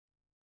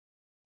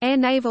Air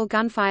Naval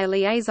Gunfire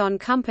Liaison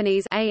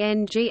Companies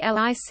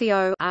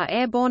 (ANGLICO) are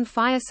airborne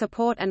fire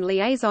support and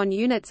liaison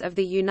units of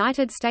the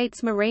United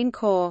States Marine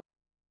Corps.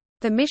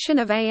 The mission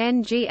of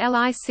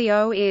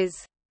ANGLICO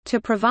is to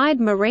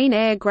provide Marine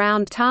Air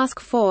Ground Task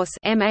Force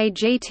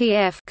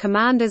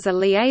commanders a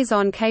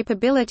liaison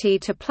capability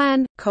to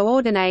plan,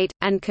 coordinate,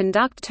 and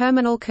conduct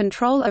terminal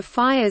control of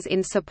fires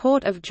in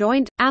support of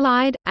joint,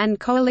 allied, and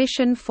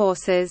coalition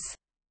forces.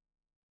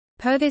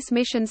 Per this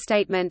mission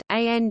statement,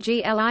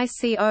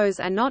 ANGLICOs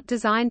are not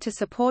designed to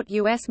support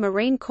U.S.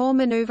 Marine Corps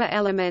maneuver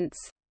elements.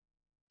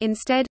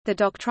 Instead, the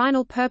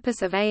doctrinal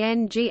purpose of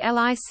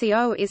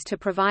ANGLICO is to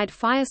provide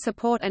fire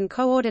support and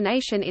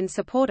coordination in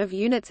support of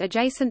units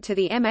adjacent to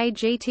the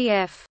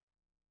MAGTF.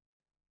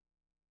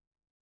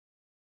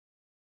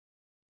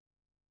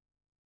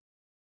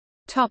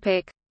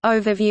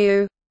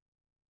 Overview.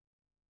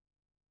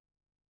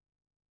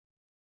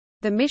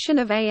 The mission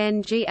of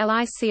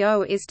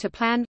ANGLICO is to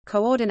plan,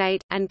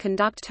 coordinate, and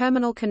conduct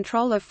terminal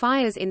control of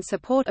fires in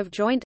support of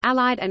joint,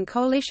 allied and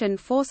coalition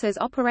forces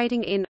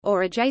operating in,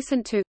 or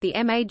adjacent to, the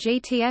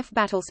MAGTF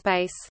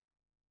battlespace.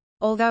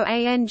 Although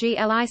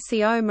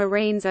ANGLICO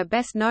Marines are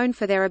best known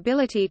for their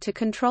ability to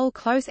control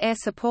close air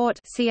support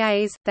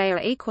 (CAs), they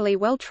are equally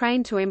well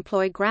trained to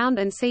employ ground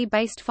and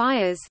sea-based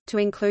fires, to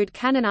include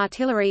cannon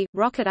artillery,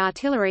 rocket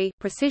artillery,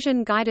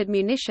 precision-guided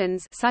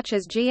munitions such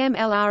as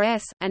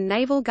GMLRS, and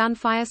naval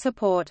gunfire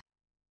support.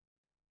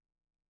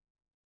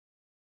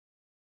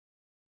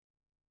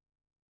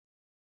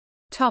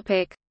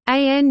 Topic: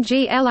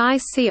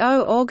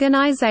 ANGLICO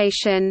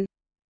Organization.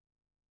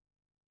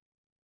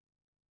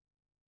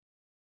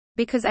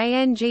 Because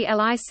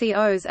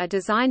ANGLICOs are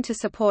designed to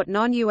support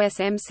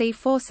non-USMC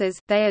forces,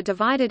 they are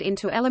divided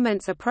into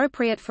elements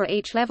appropriate for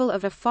each level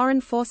of a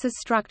foreign forces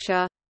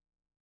structure.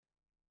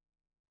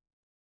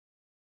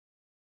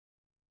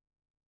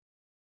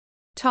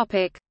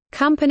 Topic: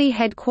 Company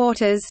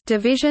headquarters,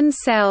 Division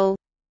Cell.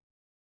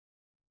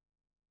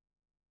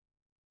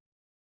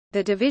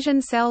 The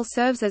Division Cell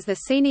serves as the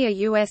senior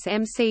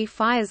USMC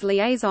fires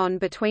liaison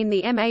between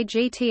the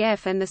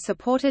MAGTF and the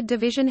supported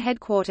division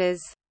headquarters.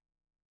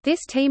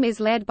 This team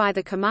is led by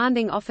the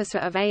commanding officer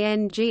of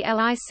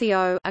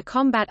ANGLICO, a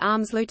combat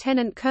arms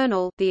lieutenant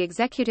colonel, the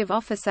executive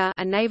officer,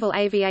 a naval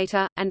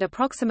aviator, and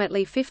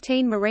approximately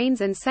 15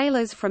 Marines and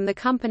sailors from the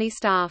company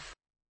staff.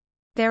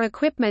 Their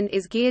equipment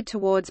is geared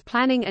towards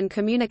planning and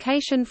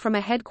communication from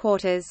a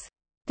headquarters.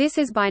 This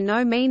is by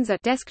no means a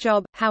desk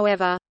job,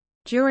 however.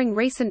 During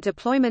recent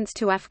deployments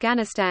to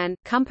Afghanistan,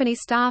 company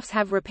staffs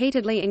have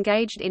repeatedly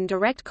engaged in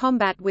direct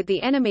combat with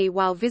the enemy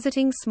while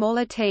visiting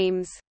smaller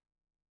teams.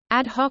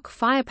 Ad hoc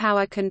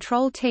firepower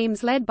control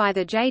teams led by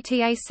the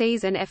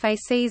JTACs and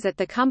FACs at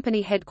the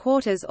company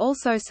headquarters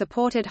also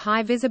supported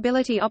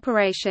high-visibility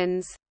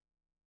operations.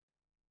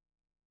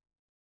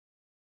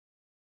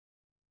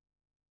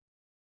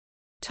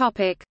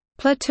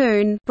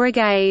 Platoon,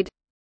 brigade.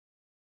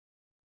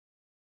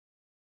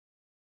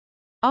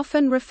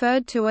 Often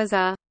referred to as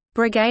a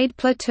brigade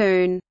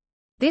platoon.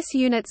 This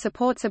unit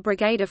supports a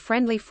brigade of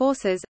friendly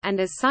forces, and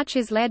as such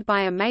is led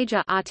by a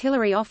major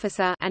artillery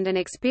officer and an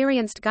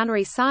experienced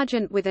gunnery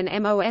sergeant with an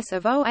MOS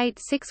of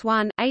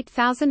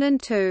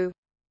 0861-8002.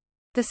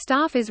 The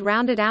staff is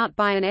rounded out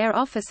by an air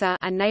officer,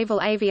 a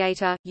naval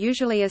aviator,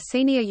 usually a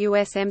senior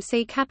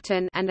USMC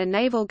captain, and a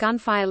Naval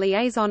Gunfire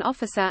Liaison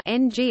Officer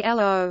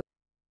 (NGLO).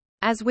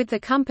 As with the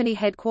company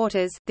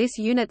headquarters, this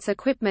unit's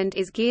equipment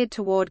is geared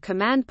toward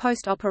command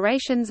post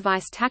operations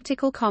vice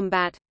tactical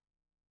combat.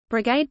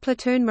 Brigade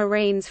platoon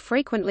Marines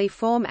frequently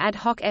form ad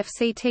hoc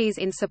FCTs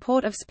in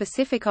support of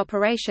specific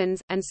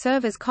operations, and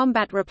serve as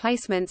combat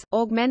replacements,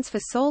 augments for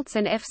SALTs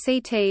and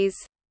FCTs.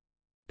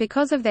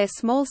 Because of their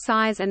small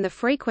size and the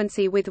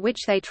frequency with which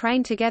they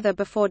train together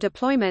before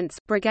deployments,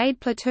 brigade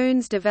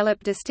platoons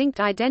develop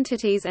distinct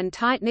identities and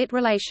tight-knit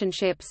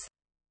relationships.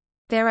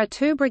 There are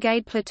 2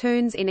 brigade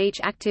platoons in each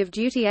active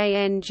duty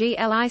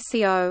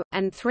ANGLICO,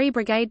 and 3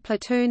 brigade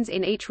platoons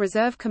in each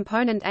reserve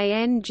component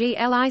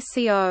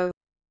ANGLICO.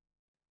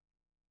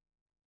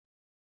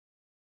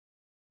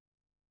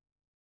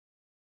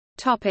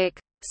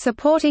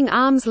 Supporting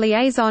Arms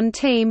Liaison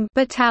Team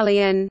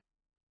Battalion.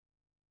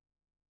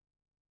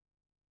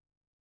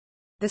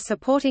 The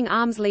Supporting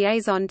Arms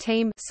Liaison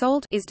Team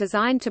 (SALT) is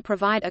designed to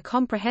provide a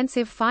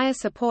comprehensive fire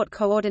support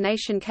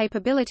coordination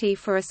capability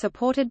for a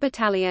supported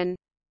battalion.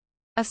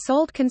 A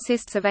SALT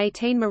consists of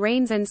 18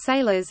 Marines and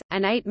sailors,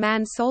 an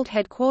 8-man SALT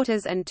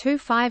headquarters and 2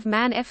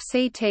 5-man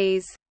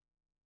FCTs.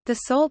 The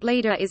SALT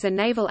leader is a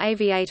naval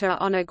aviator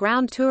on a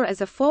ground tour as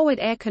a forward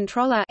air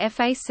controller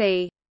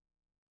 (FAC).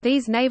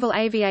 These naval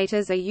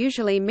aviators are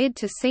usually mid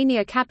to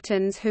senior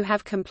captains who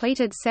have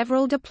completed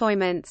several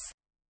deployments.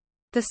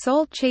 The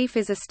SALT chief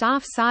is a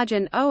Staff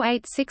Sergeant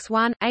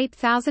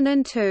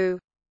 0861-8002.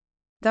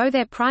 Though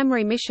their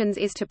primary missions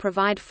is to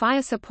provide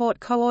fire support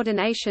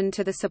coordination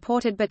to the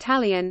supported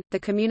battalion, the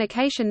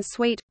communications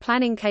suite,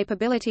 planning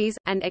capabilities,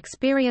 and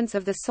experience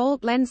of the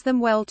SALT lends them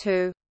well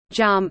to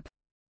jump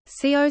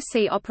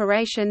COC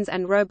operations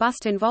and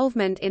robust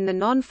involvement in the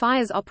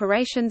non-fires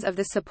operations of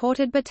the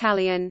supported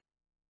battalion.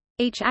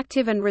 Each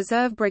active and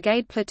reserve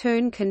brigade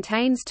platoon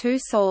contains 2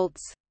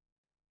 salts.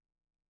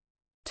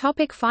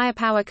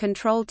 Firepower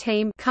Control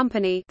Team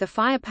Company. The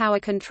Firepower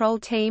Control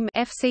Team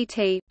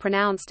 (FCT),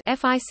 pronounced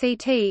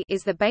FICT,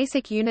 is the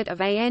basic unit of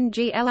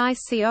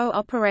ANGLICO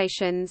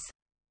operations.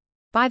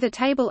 By the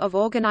Table of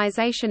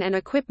Organization and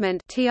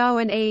Equipment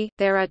 (TO&E),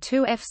 there are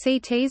 2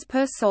 FCTs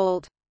per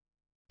SALT.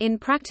 In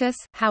practice,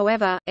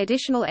 however,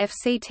 additional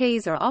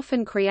FCTs are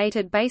often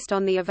created based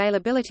on the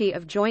availability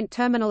of Joint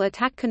Terminal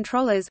Attack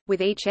Controllers,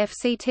 with each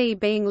FCT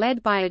being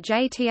led by a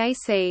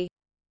JTAC.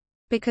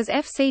 Because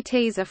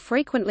FCTs are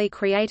frequently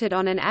created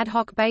on an ad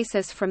hoc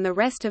basis from the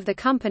rest of the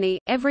company,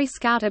 every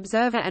scout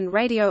observer and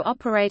radio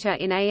operator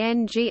in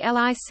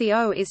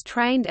ANGLICO is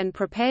trained and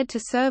prepared to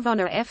serve on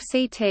a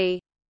FCT.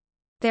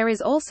 There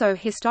is also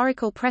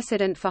historical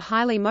precedent for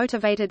highly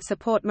motivated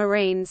support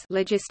Marines,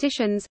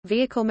 logisticians,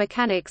 vehicle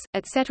mechanics,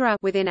 etc.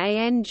 within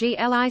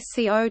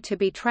ANGLICO to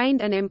be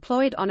trained and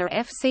employed on a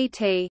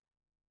FCT.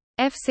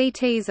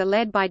 FCTs are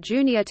led by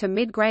junior to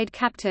mid-grade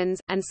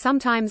captains, and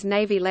sometimes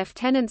Navy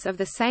lieutenants of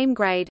the same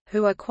grade,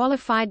 who are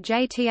qualified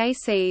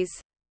JTACs.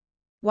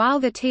 While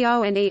the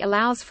TO&E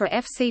allows for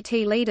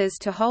FCT leaders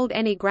to hold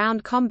any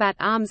ground combat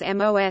arms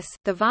MOS,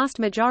 the vast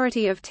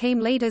majority of team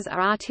leaders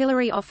are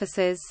artillery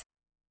officers.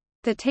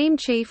 The Team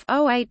Chief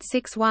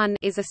 0861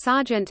 is a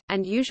sergeant,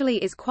 and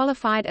usually is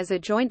qualified as a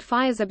Joint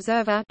Fires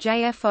Observer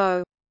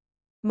JFO.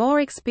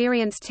 More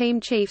experienced team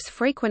chiefs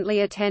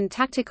frequently attend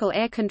Tactical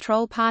Air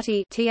Control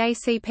Party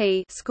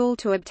 (TACP) school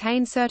to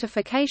obtain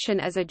certification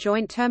as a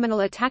Joint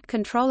Terminal Attack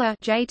Controller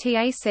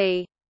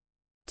 (JTAC).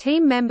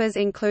 Team members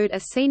include a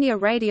senior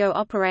radio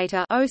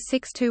operator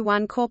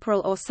 0621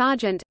 corporal or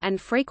sergeant, and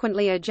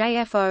frequently a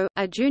JFO,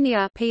 a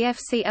junior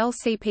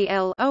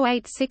PFC-LCPL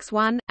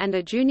 0861, and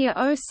a junior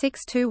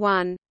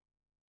 0621.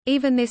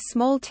 Even this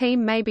small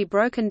team may be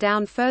broken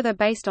down further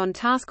based on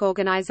task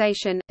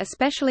organization,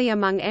 especially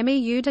among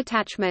MEU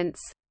detachments.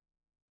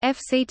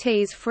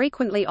 FCTs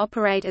frequently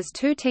operate as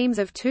 2 teams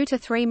of 2 to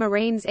 3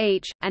 Marines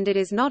each, and it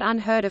is not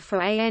unheard of for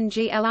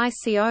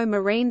ANGLICO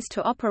Marines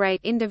to operate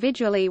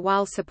individually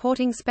while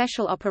supporting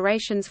Special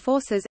Operations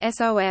Forces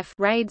 (SOF)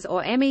 raids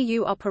or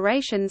MEU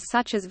operations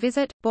such as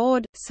visit,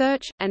 board,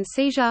 search, and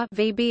seizure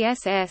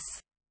 (VBSS).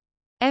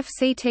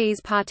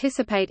 FCTs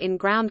participate in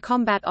ground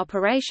combat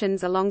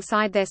operations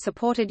alongside their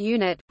supported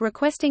unit,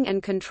 requesting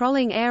and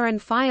controlling air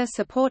and fire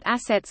support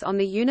assets on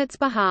the unit's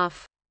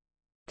behalf.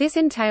 This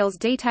entails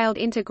detailed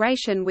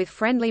integration with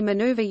friendly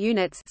maneuver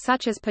units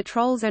such as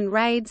patrols and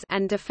raids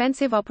and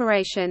defensive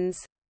operations.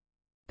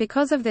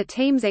 Because of the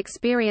team's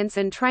experience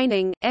and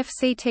training,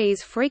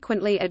 FCTs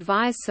frequently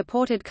advise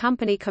supported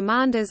company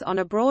commanders on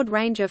a broad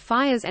range of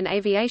fires and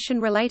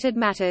aviation-related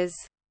matters.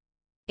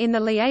 In the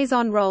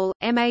liaison role,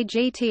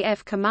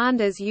 MAGTF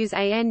commanders use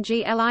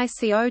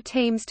ANGLICO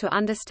teams to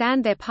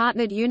understand their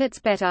partnered units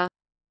better.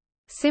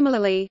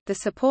 Similarly, the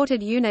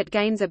supported unit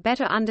gains a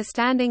better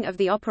understanding of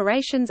the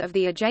operations of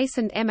the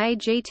adjacent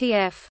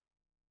MAGTF.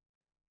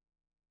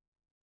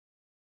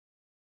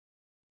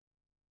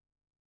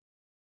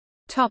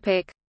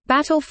 Topic: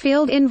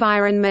 Battlefield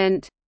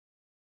environment.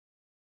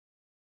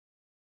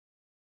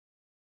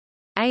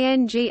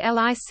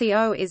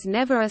 ANGLICO is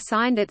never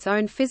assigned its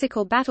own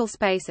physical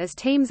battlespace as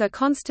teams are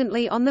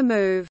constantly on the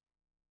move.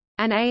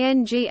 An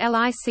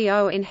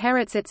ANGLICO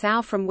inherits its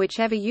AU from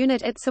whichever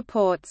unit it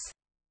supports.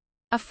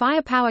 A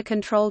firepower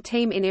control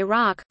team in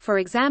Iraq, for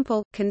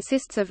example,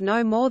 consists of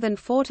no more than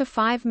 4 to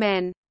 5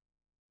 men.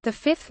 The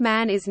 5th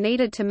man is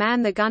needed to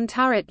man the gun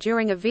turret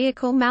during a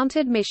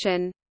vehicle-mounted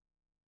mission.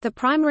 The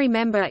primary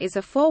member is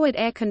a forward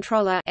air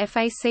controller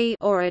 (FAC)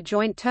 or a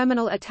joint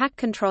terminal attack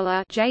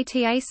controller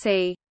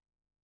 (JTAC).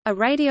 A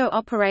radio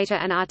operator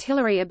and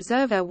artillery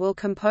observer will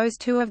compose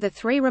 2 of the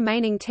 3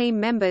 remaining team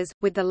members,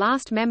 with the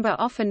last member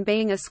often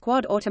being a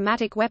squad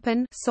automatic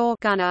weapon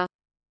gunner.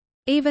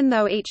 Even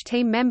though each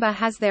team member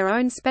has their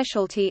own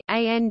specialty,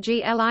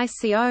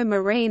 ANGLICO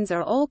Marines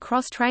are all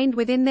cross-trained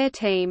within their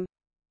team.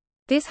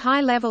 This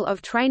high level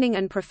of training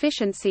and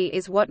proficiency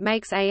is what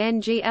makes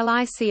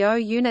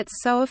ANGLICO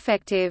units so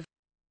effective.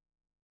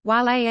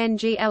 While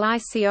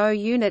ANGLICO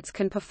units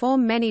can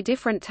perform many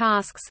different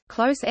tasks,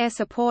 close air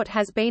support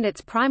has been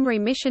its primary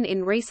mission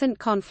in recent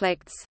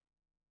conflicts.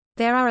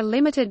 There are a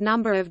limited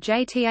number of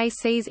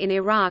JTACs in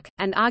Iraq,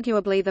 and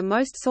arguably the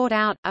most sought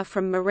out, are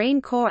from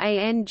Marine Corps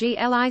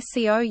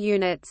ANGLICO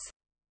units.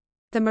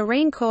 The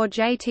Marine Corps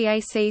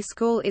JTAC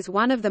school is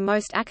one of the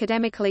most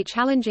academically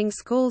challenging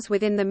schools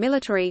within the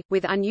military,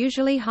 with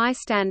unusually high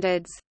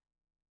standards.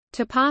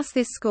 To pass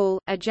this school,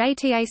 a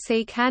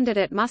JTAC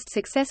candidate must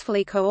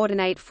successfully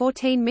coordinate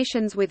 14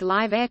 missions with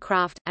live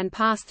aircraft, and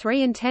pass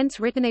 3 intense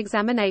written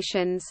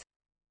examinations.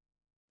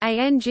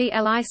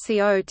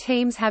 ANGLICO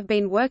teams have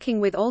been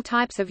working with all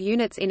types of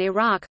units in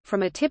Iraq,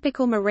 from a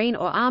typical Marine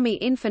or Army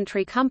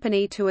infantry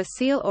company to a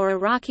SEAL or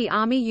Iraqi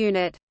Army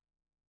unit.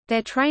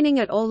 Their training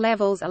at all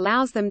levels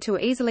allows them to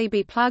easily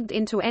be plugged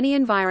into any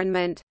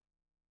environment.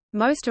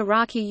 Most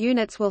Iraqi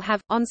units will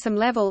have, on some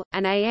level,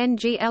 an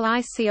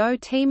ANGLICO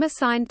team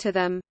assigned to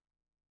them.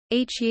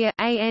 Each year,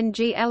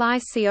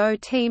 ANGLICO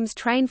teams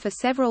train for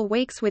several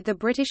weeks with the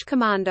British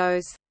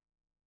Commandos.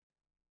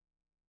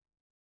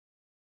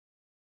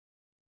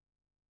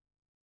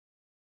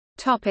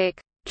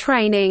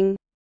 Training.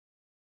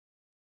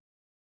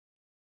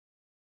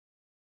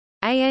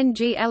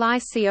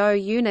 ANGLICO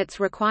units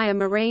require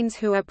Marines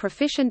who are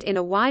proficient in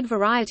a wide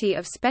variety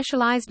of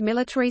specialized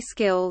military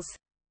skills.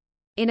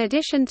 In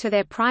addition to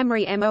their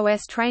primary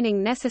MOS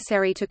training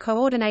necessary to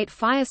coordinate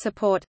fire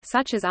support,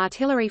 such as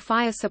artillery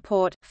fire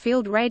support,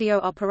 field radio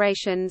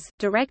operations,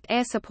 direct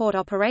air support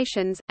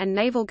operations, and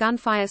naval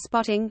gunfire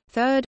spotting,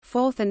 3rd,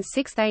 4th and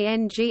 6th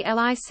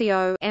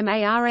ANGLICO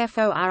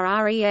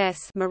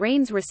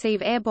Marines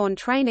receive airborne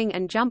training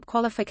and jump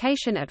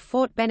qualification at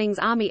Fort Benning's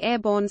Army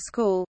Airborne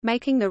School,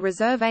 making the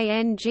Reserve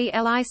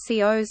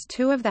ANGLICOs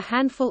two of the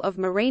handful of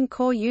Marine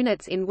Corps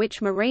units in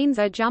which Marines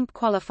are jump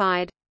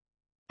qualified.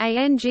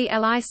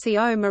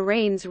 ANGLICO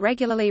Marines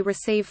regularly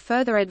receive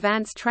further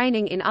advanced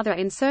training in other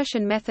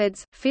insertion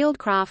methods,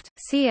 fieldcraft,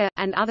 SEER,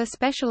 and other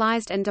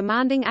specialized and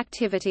demanding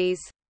activities.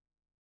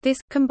 This,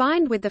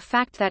 combined with the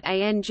fact that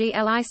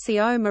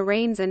ANGLICO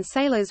Marines and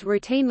sailors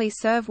routinely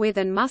serve with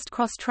and must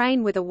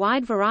cross-train with a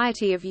wide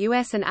variety of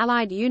U.S. and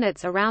Allied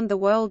units around the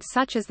world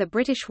such as the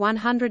British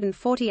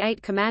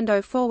 148 Commando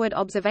Forward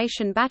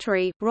Observation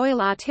Battery,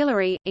 Royal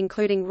Artillery,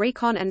 including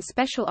Recon and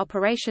Special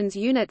Operations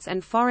units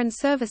and Foreign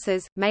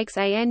Services, makes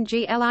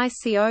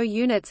ANGLICO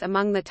units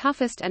among the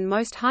toughest and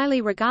most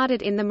highly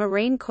regarded in the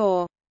Marine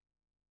Corps.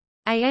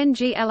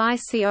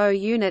 ANGLICO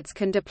units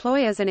can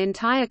deploy as an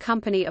entire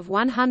company of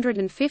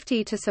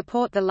 150 to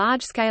support the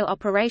large-scale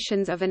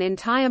operations of an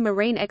entire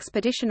Marine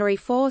Expeditionary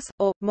Force,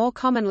 or, more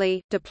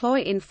commonly,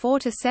 deploy in 4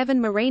 to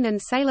 7 Marine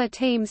and sailor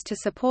teams to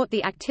support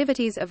the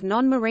activities of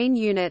non-Marine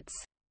units.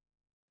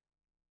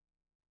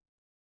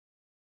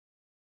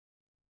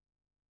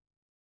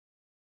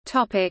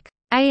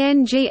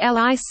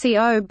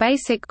 ANGLICO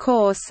Basic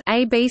Course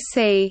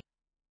 (ABC).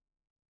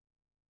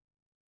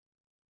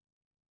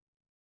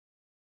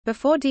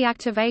 Before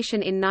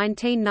deactivation in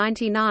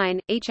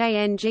 1999, each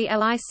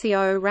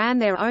ANGLICO ran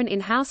their own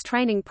in-house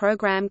training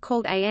program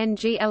called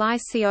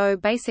ANGLICO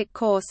Basic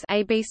Course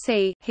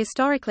 (ABC).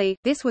 Historically,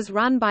 this was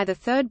run by the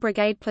 3rd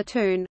Brigade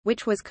Platoon,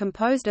 which was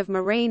composed of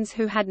Marines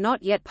who had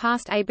not yet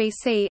passed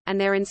ABC, and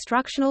their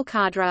instructional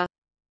cadre.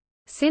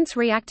 Since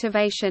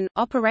reactivation,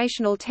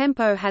 operational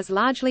tempo has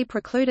largely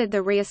precluded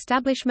the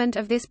re-establishment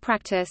of this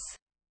practice.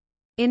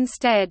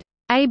 Instead,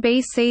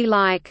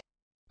 ABC-like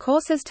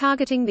courses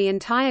targeting the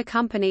entire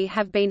company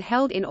have been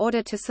held in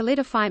order to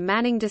solidify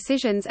manning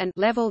decisions and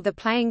level the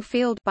playing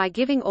field by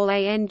giving all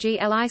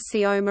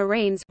ANGLICO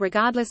Marines,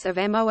 regardless of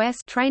MOS,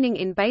 training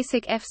in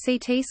basic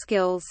FCT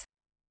skills.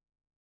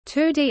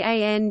 2D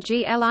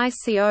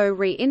ANGLICO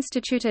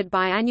re-instituted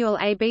biannual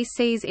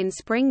ABCs in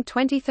spring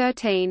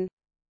 2013.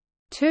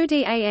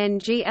 2D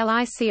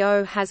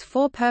ANGLICO has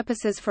 4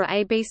 purposes for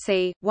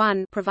ABC: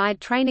 1. Provide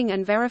training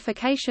and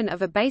verification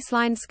of a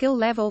baseline skill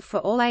level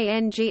for all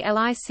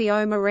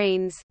ANGLICO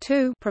Marines.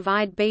 2.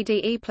 Provide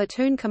BDE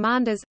platoon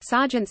commanders,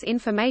 sergeants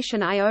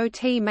information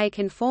IoT make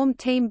informed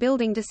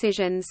team-building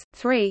decisions.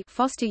 3.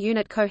 Foster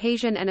unit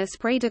cohesion and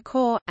esprit de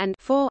corps. And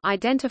 4.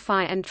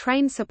 Identify and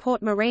train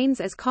support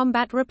Marines as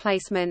combat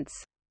replacements.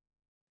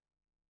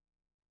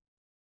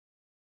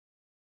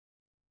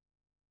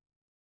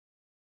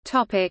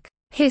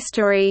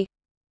 History.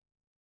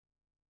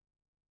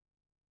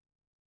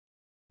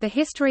 The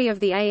history of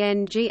the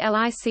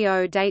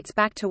ANGLICO dates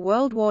back to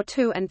World War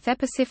II and the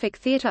Pacific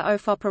Theater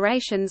of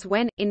Operations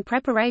when, in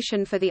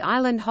preparation for the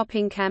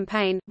island-hopping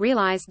campaign,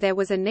 realized there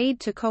was a need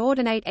to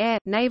coordinate air,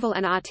 naval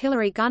and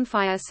artillery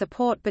gunfire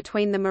support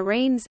between the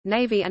Marines,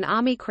 Navy and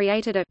Army.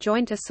 Created a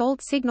Joint Assault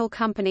Signal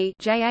Company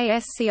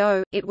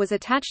 (JASCO). It was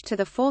attached to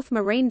the 4th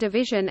Marine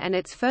Division and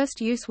its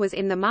first use was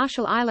in the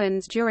Marshall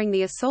Islands during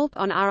the assault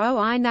on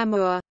ROI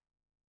Namur.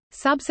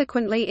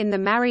 Subsequently in the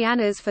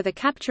Marianas for the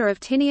capture of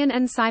Tinian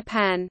and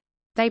Saipan.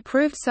 They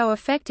proved so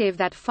effective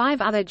that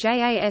 5 other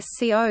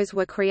JASCOs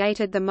were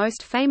created. The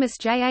most famous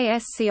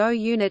JASCO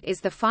unit is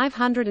the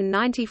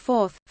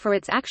 594th, for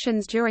its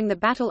actions during the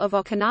Battle of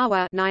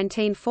Okinawa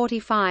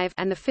 1945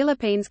 and the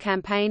Philippines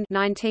Campaign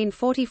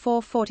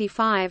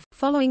 1944–45.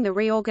 Following the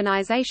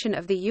reorganization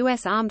of the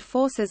U.S. Armed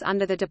Forces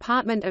under the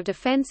Department of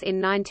Defense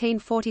in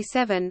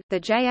 1947, the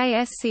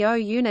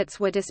JASCO units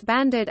were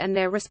disbanded and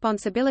their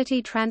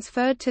responsibility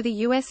transferred to the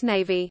U.S.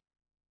 Navy.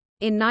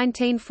 In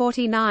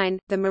 1949,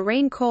 the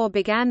Marine Corps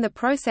began the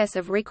process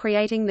of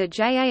recreating the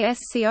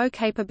JASCO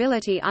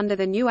capability under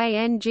the new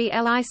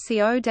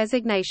ANGLICO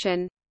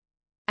designation.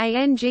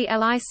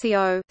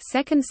 ANGLICO,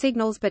 2nd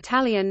Signals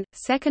Battalion,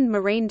 2nd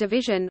Marine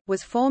Division,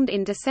 was formed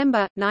in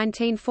December,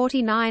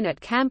 1949 at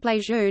Camp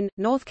Lejeune,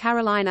 North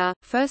Carolina.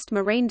 1st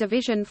Marine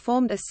Division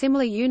formed a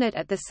similar unit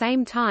at the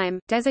same time,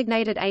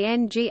 designated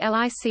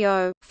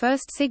ANGLICO,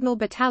 1st Signal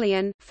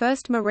Battalion,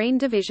 1st Marine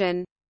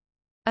Division.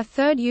 A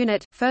third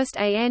unit, 1st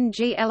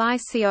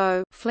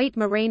ANGLICO, Fleet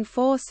Marine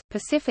Force,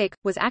 Pacific,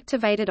 was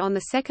activated on 2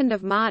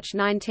 March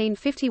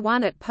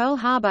 1951 at Pearl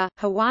Harbor,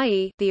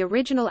 Hawaii. The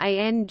original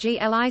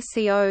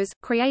ANGLICOs,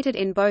 created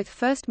in both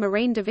 1st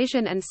Marine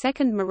Division and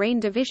 2nd Marine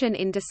Division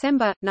in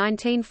December,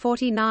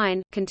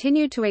 1949,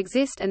 continued to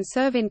exist and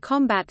serve in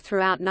combat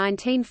throughout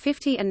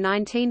 1950 and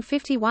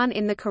 1951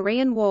 in the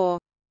Korean War.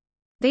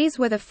 These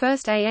were the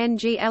first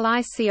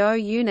ANGLICO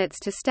units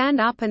to stand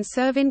up and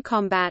serve in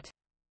combat.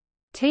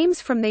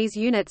 Teams from these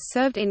units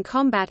served in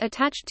combat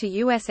attached to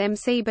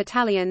USMC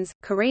battalions,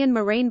 Korean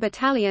Marine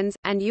battalions,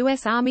 and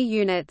U.S. Army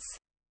units.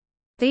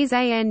 These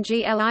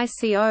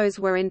ANGLICOs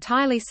were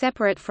entirely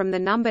separate from the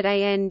numbered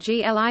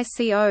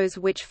ANGLICOs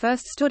which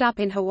first stood up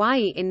in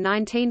Hawaii in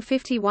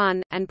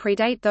 1951, and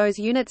predate those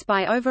units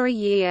by over a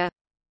year.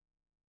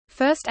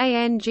 First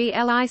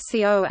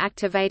ANGLICO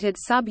activated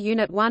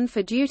Sub-Unit 1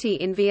 for duty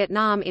in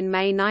Vietnam in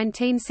May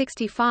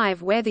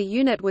 1965, where the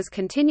unit was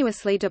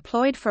continuously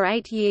deployed for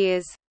 8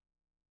 years.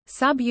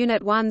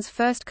 Sub-Unit 1's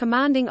first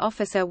commanding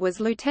officer was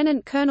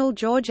Lieutenant Colonel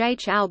George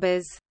H.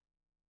 Albers.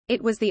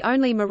 It was the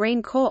only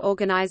Marine Corps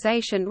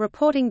organization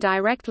reporting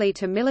directly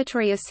to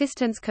Military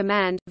Assistance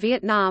Command,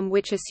 Vietnam,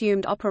 which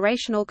assumed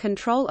operational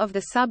control of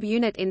the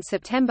sub-unit in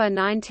September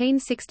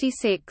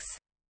 1966.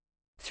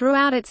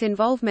 Throughout its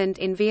involvement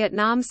in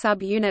Vietnam,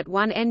 Sub-Unit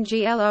 1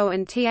 NGLO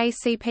and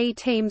TACP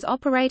teams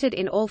operated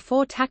in all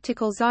 4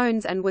 tactical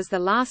zones and was the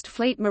last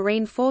Fleet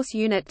Marine Force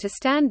unit to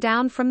stand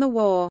down from the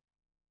war.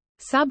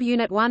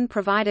 Sub-Unit 1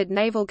 provided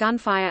naval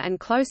gunfire and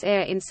close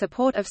air in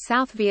support of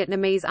South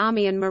Vietnamese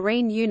Army and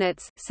Marine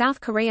units, South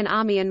Korean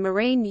Army and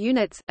Marine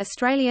units,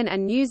 Australian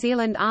and New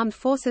Zealand Armed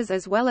Forces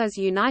as well as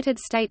United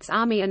States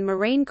Army and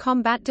Marine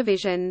combat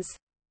divisions.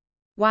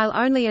 While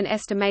only an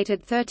estimated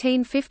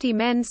 1,350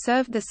 men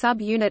served the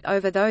sub-unit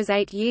over those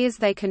 8 years,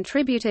 they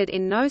contributed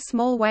in no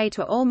small way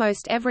to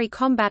almost every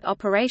combat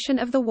operation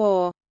of the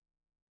war.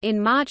 In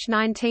March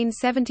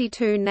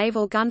 1972,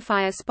 naval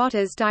gunfire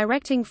spotters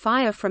directing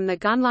fire from the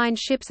gunline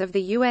ships of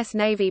the U.S.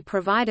 Navy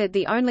provided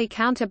the only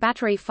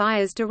counter-battery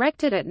fires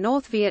directed at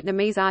North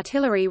Vietnamese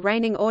artillery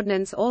raining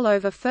ordnance all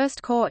over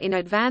 1st Corps in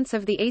advance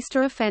of the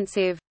Easter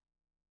Offensive.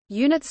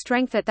 Unit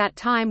strength at that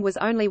time was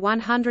only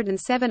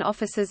 107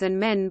 officers and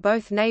men,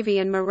 both Navy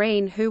and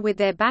Marine, who with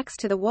their backs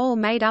to the wall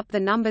made up the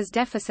numbers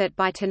deficit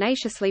by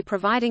tenaciously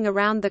providing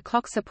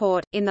around-the-clock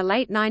support. In the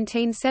late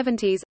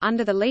 1970s,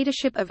 under the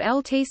leadership of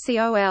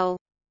LTCOL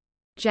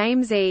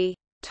James E.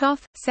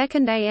 Toth,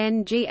 2nd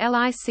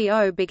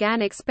ANGLICO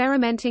began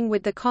experimenting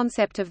with the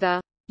concept of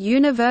the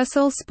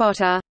universal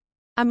spotter,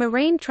 a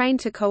Marine trained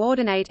to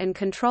coordinate and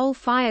control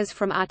fires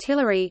from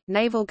artillery,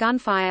 naval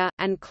gunfire,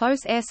 and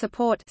close air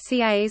support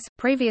 (CAs).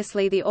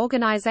 Previously, the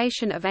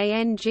organization of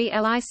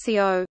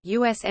ANGLICO,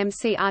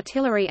 USMC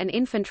artillery and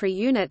infantry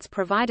units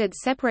provided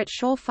separate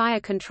shore fire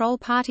control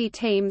party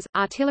teams,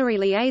 artillery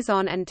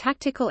liaison and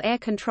tactical air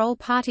control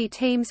party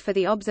teams for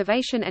the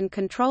observation and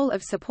control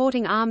of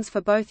supporting arms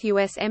for both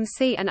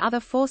USMC and other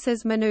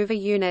forces maneuver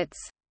units.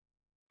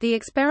 The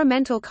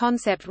experimental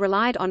concept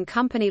relied on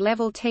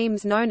company-level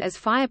teams known as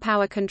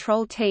Firepower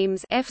Control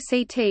Teams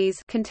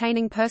 (FCTs),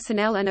 containing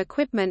personnel and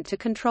equipment to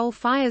control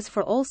fires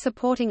for all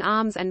supporting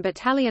arms, and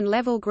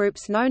battalion-level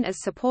groups known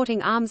as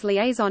Supporting Arms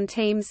Liaison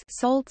Teams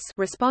 (SALTs),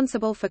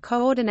 responsible for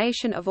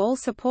coordination of all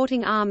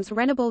supporting arms.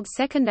 Renabled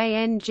 2nd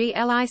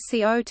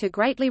ANGLICO to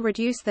greatly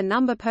reduce the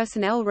number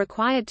personnel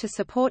required to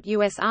support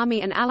U.S.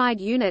 Army and Allied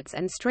units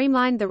and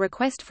streamlined the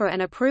request for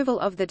an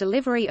approval of the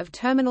delivery of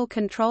terminal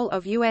control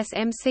of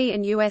USMC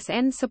and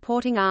USN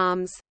supporting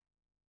arms.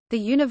 The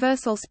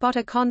universal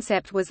spotter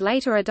concept was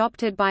later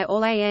adopted by all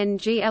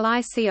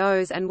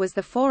ANGLICOs and was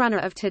the forerunner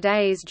of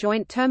today's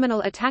Joint Terminal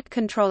Attack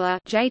Controller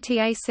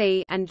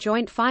 (JTAC) and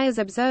Joint Fires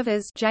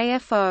Observers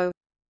 (JFO).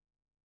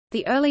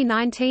 The early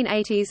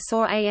 1980s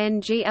saw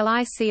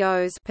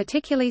ANGLICOs,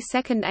 particularly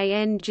 2nd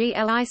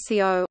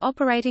ANGLICO,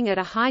 operating at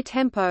a high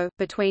tempo.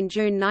 Between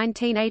June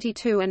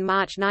 1982 and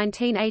March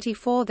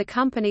 1984, the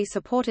company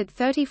supported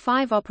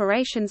 35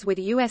 operations with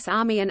U.S.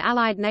 Army and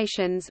Allied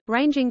nations,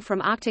 ranging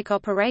from Arctic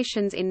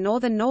operations in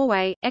northern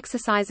Norway,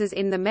 exercises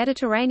in the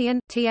Mediterranean,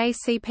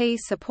 TACP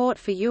support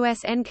for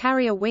USN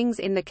carrier wings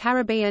in the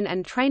Caribbean,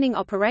 and training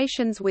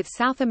operations with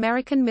South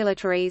American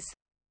militaries.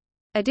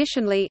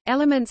 Additionally,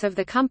 elements of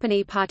the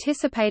company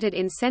participated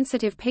in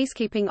sensitive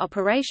peacekeeping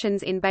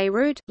operations in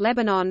Beirut,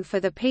 Lebanon for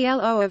the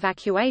PLO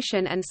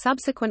evacuation and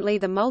subsequently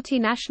the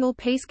multinational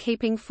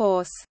peacekeeping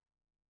force.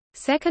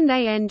 2nd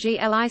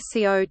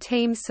ANGLICO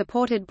teams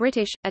supported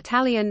British,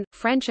 Italian,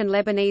 French and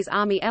Lebanese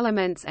army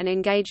elements and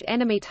engaged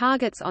enemy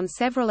targets on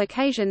several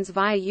occasions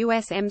via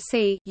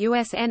USMC,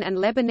 USN and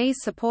Lebanese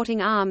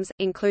supporting arms,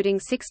 including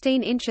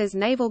 16 inches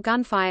naval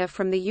gunfire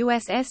from the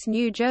USS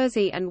New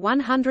Jersey and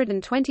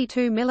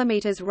 122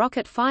 mm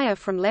rocket fire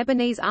from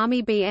Lebanese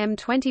Army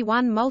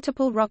BM-21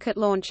 multiple rocket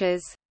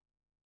launchers.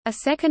 A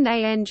 2nd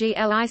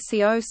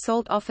ANGLICO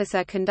SALT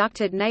officer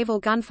conducted naval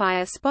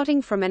gunfire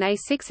spotting from an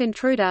A-6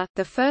 intruder,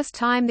 the first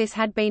time this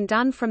had been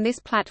done from this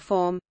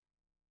platform.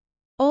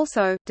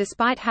 Also,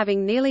 despite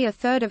having nearly a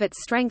third of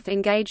its strength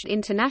engaged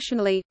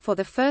internationally, for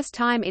the first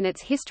time in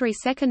its history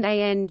 2nd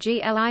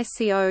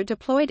ANGLICO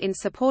deployed in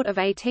support of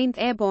 18th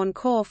Airborne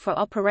Corps for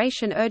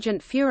Operation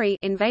Urgent Fury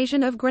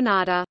invasion of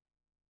Grenada.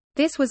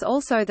 This was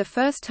also the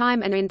first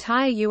time an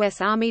entire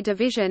U.S. Army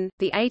division,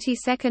 the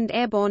 82nd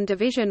Airborne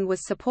Division,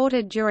 was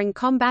supported during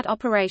combat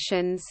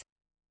operations.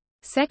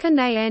 2nd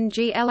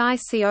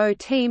ANGLICO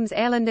teams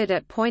airlanded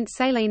at Point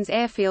Salines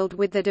Airfield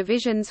with the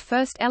division's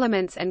first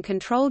elements and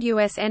controlled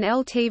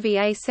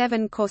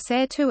USNLTVA-7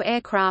 Corsair II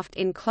aircraft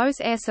in close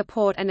air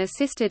support and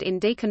assisted in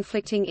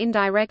deconflicting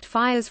indirect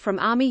fires from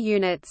Army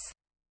units.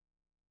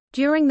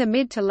 During the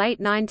mid to late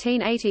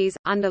 1980s,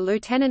 under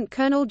Lieutenant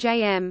Colonel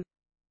J.M.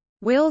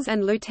 Wills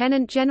and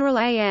Lieutenant General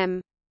A.M.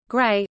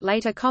 Gray,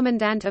 later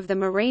Commandant of the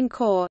Marine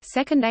Corps,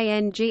 2nd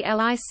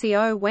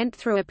ANGLICO went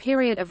through a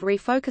period of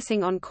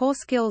refocusing on core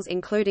skills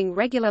including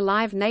regular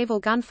live naval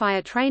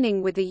gunfire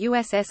training with the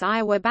USS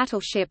Iowa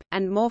battleship,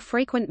 and more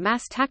frequent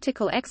mass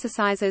tactical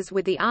exercises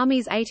with the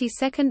Army's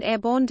 82nd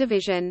Airborne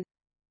Division.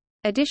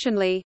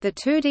 Additionally, the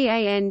 2D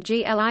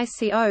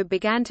ANGLICO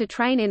began to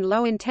train in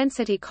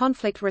low-intensity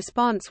conflict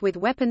response with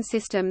weapon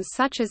systems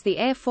such as the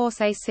Air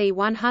Force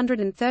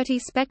AC-130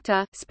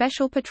 Spectre,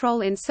 special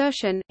patrol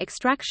insertion,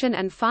 extraction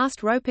and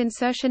fast rope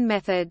insertion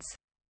methods.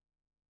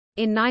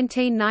 In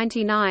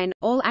 1999,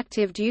 all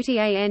active duty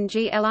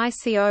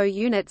ANGLICO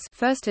units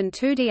 1st and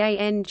 2D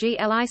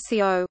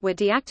ANGLICO were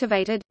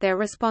deactivated, their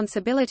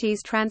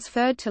responsibilities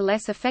transferred to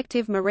less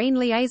effective Marine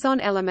liaison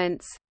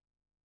elements.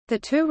 The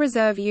two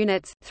reserve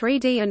units,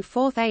 3D and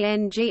 4th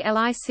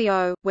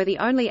ANGLICO, were the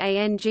only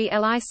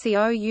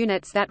ANGLICO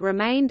units that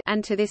remained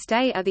and to this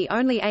day are the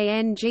only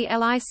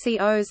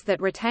ANGLICOs that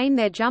retain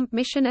their jump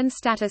mission and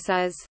status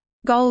as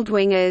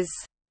Goldwingers.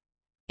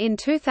 In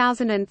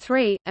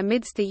 2003,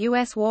 amidst the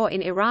U.S. war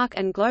in Iraq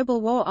and global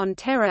war on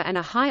terror and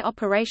a high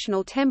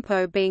operational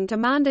tempo being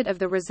demanded of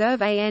the reserve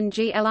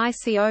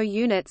ANGLICO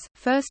units,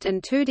 1st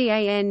and 2D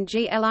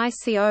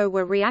ANGLICO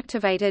were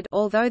reactivated,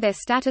 although their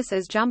status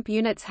as jump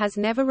units has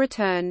never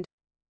returned.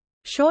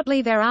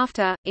 Shortly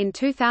thereafter, in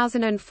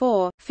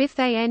 2004, 5th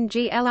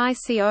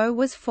ANGLICO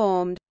was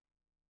formed.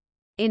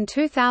 In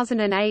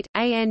 2008,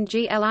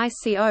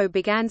 ANGLICO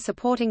began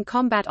supporting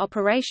combat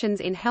operations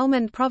in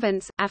Helmand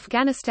Province,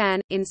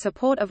 Afghanistan, in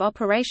support of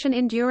Operation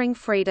Enduring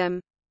Freedom.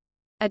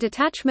 A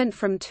detachment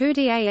from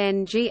 2D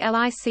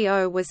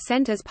ANGLICO was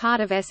sent as part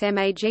of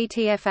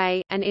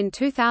SMAGTFA, and in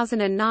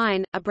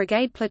 2009, a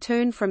brigade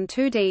platoon from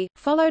 2D,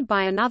 followed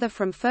by another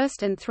from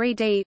 1st and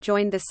 3D,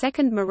 joined the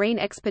 2nd Marine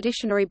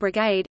Expeditionary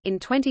Brigade. In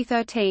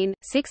 2013,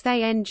 6th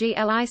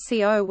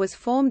ANGLICO was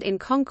formed in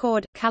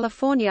Concord,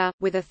 California,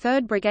 with a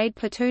 3rd Brigade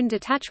platoon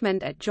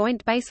detachment at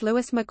Joint Base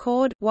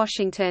Lewis-McChord,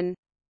 Washington.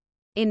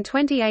 In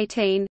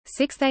 2018,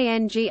 6th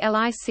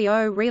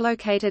ANGLICO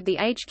relocated the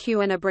HQ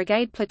and a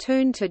brigade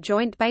platoon to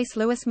Joint Base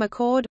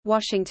Lewis-McChord,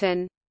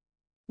 Washington.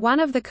 One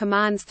of the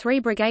command's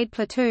 3 brigade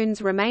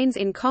platoons remains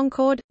in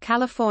Concord,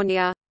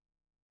 California.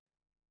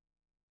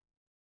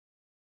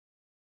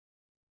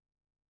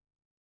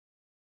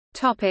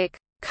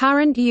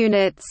 Current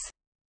units.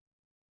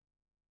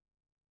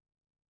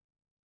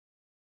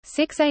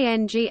 6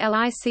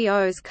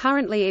 ANGLICOs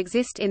currently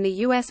exist in the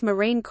U.S.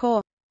 Marine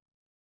Corps.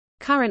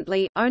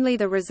 Currently, only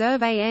the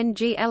reserve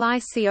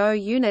ANGLICO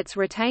units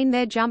retain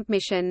their jump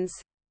missions.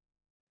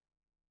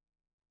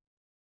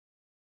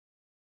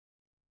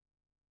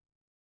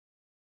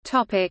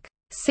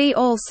 See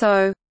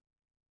also: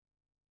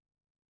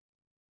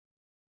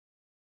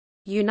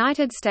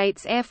 United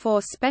States Air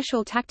Force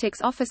Special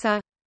Tactics Officer,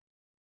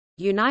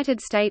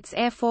 United States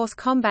Air Force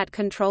Combat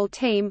Control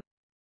Team,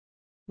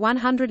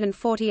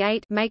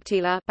 148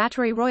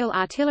 Battery Royal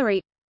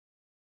Artillery,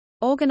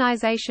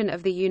 Organization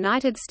of the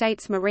United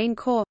States Marine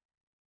Corps.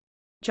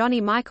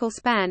 Johnny Michael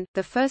Spann,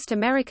 the first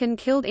American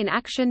killed in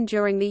action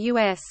during the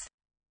U.S.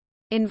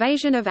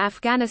 invasion of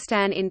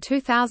Afghanistan in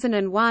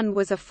 2001,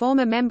 was a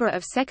former member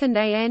of 2nd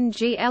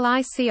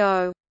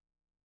ANGLICO.